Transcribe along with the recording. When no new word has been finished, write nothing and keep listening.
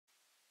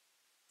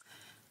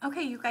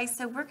Okay, you guys,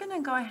 so we're going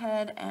to go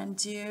ahead and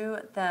do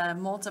the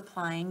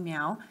multiplying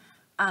now.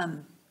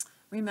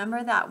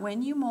 Remember that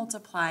when you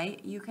multiply,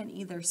 you can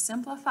either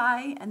simplify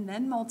and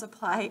then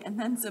multiply and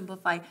then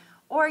simplify,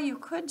 or you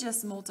could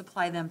just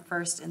multiply them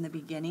first in the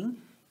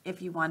beginning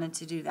if you wanted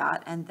to do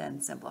that and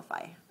then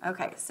simplify.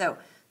 Okay, so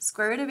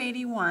square root of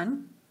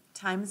 81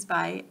 times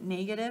by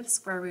negative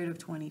square root of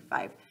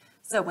 25.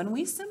 So when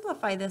we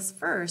simplify this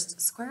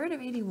first, square root of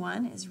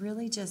 81 is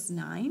really just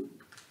 9.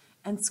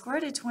 And square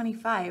root of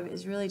 25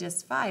 is really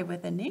just 5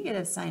 with a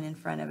negative sign in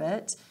front of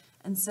it.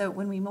 And so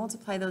when we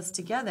multiply those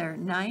together,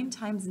 9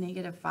 times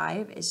negative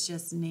 5 is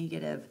just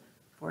negative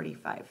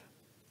 45.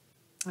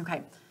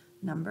 Okay,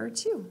 number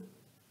 2.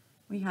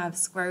 We have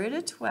square root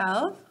of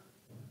 12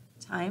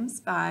 times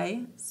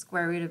by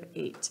square root of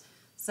 8.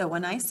 So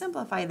when I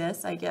simplify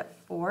this, I get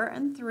 4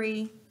 and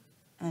 3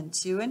 and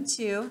 2 and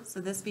 2.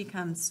 So this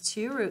becomes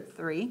 2 root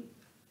 3.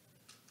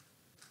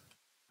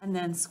 And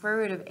then square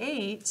root of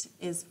 8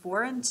 is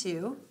 4 and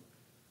 2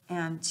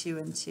 and 2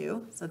 and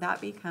 2. So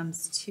that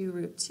becomes 2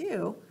 root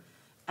 2.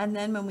 And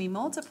then when we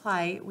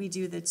multiply, we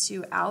do the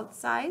 2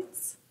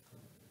 outsides.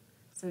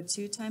 So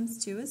 2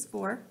 times 2 is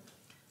 4.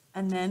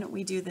 And then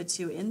we do the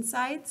 2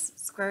 insides.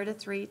 Square root of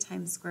 3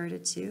 times square root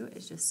of 2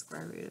 is just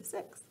square root of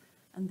 6.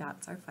 And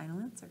that's our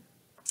final answer.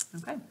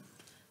 Okay.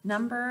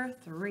 Number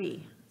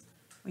 3,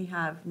 we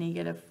have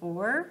negative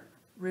 4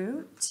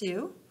 root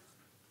 2.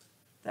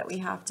 That we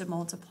have to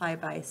multiply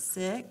by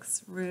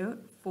 6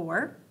 root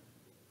 4.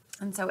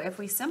 And so if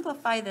we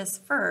simplify this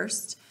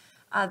first,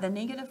 the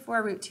negative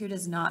 4 root 2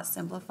 does not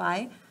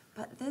simplify,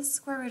 but this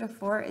square root of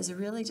 4 is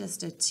really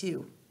just a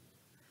 2.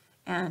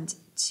 And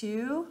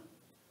 2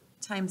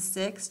 times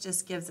 6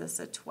 just gives us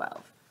a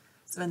 12.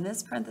 So in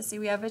this parenthesis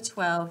we have a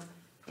 12.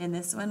 In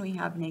this one we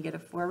have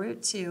negative 4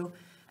 root 2.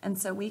 And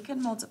so we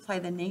can multiply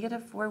the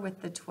negative 4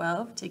 with the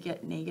 12 to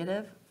get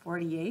negative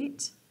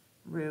 48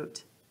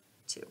 root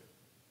 2.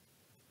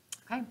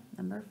 Okay,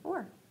 number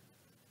 4.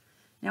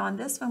 Now on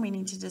this one, we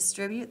need to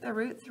distribute the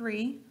root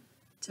 3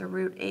 to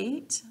root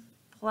 8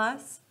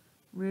 plus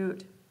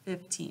root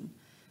 15.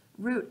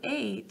 Root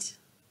 8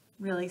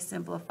 really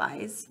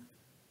simplifies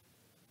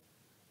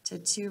to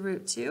 2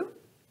 root 2.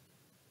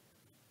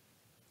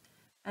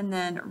 And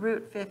then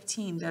root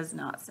 15 does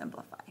not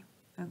simplify.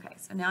 Okay,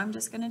 so now I'm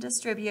just going to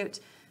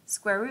distribute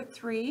square root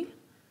 3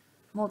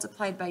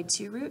 multiplied by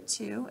 2 root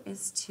 2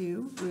 is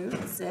 2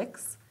 root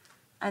 6.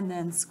 And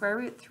then square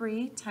root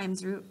 3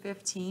 times root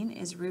 15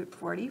 is root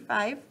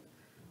 45.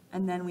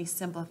 And then we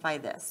simplify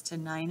this to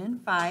 9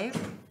 and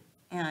 5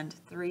 and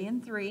 3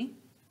 and 3.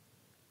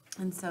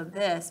 And so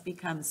this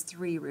becomes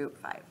 3 root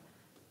 5.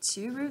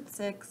 2 root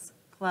 6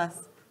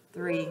 plus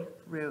 3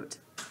 root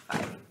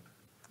 5.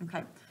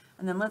 Okay,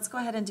 and then let's go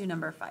ahead and do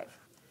number 5.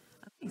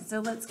 Okay, so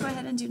let's go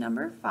ahead and do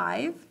number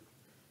 5.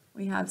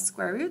 We have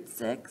square root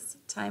 6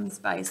 times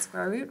by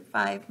square root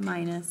 5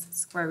 minus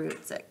square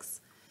root 6.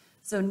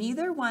 So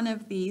neither one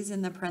of these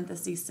in the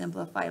parentheses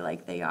simplify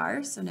like they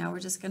are. So now we're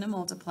just going to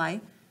multiply.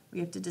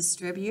 We have to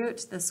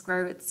distribute the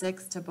square root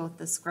 6 to both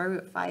the square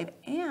root 5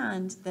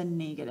 and the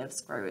negative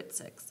square root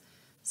 6.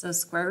 So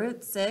square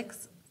root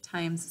 6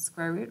 times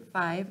square root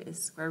 5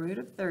 is square root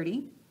of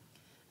 30.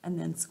 And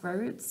then square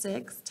root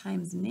 6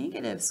 times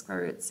negative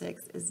square root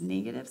 6 is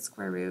negative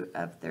square root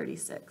of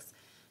 36.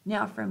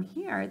 Now from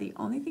here, the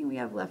only thing we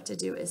have left to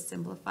do is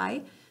simplify.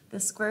 The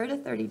square root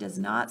of 30 does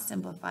not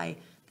simplify.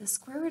 The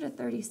square root of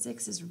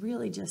 36 is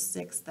really just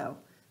 6 though.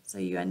 So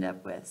you end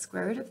up with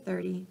square root of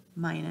 30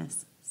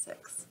 minus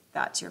 6.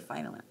 That's your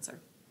final answer.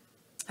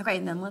 Okay,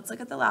 and then let's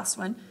look at the last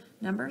one.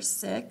 Number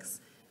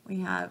 6, we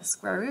have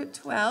square root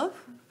 12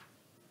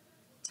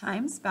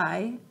 times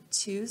by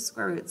 2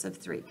 square roots of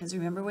 3. Because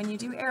remember when you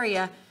do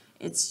area,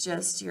 it's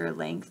just your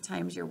length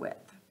times your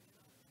width.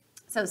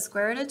 So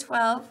square root of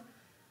 12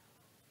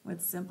 would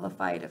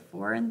simplify to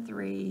 4 and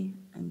 3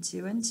 and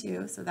 2 and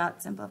 2. So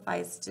that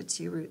simplifies to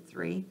 2 root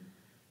 3.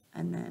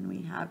 And then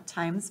we have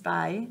times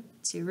by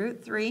 2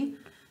 root 3.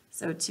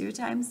 So 2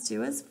 times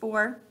 2 is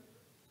 4.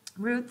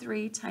 Root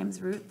 3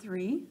 times root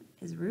 3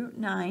 is root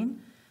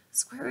 9.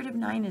 Square root of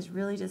 9 is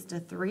really just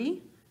a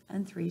 3.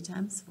 And 3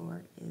 times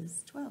 4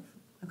 is 12.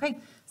 Okay,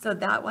 so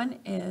that one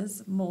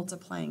is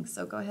multiplying.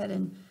 So go ahead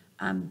and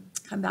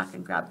come back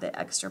and grab the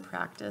extra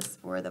practice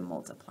for the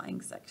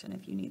multiplying section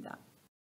if you need that.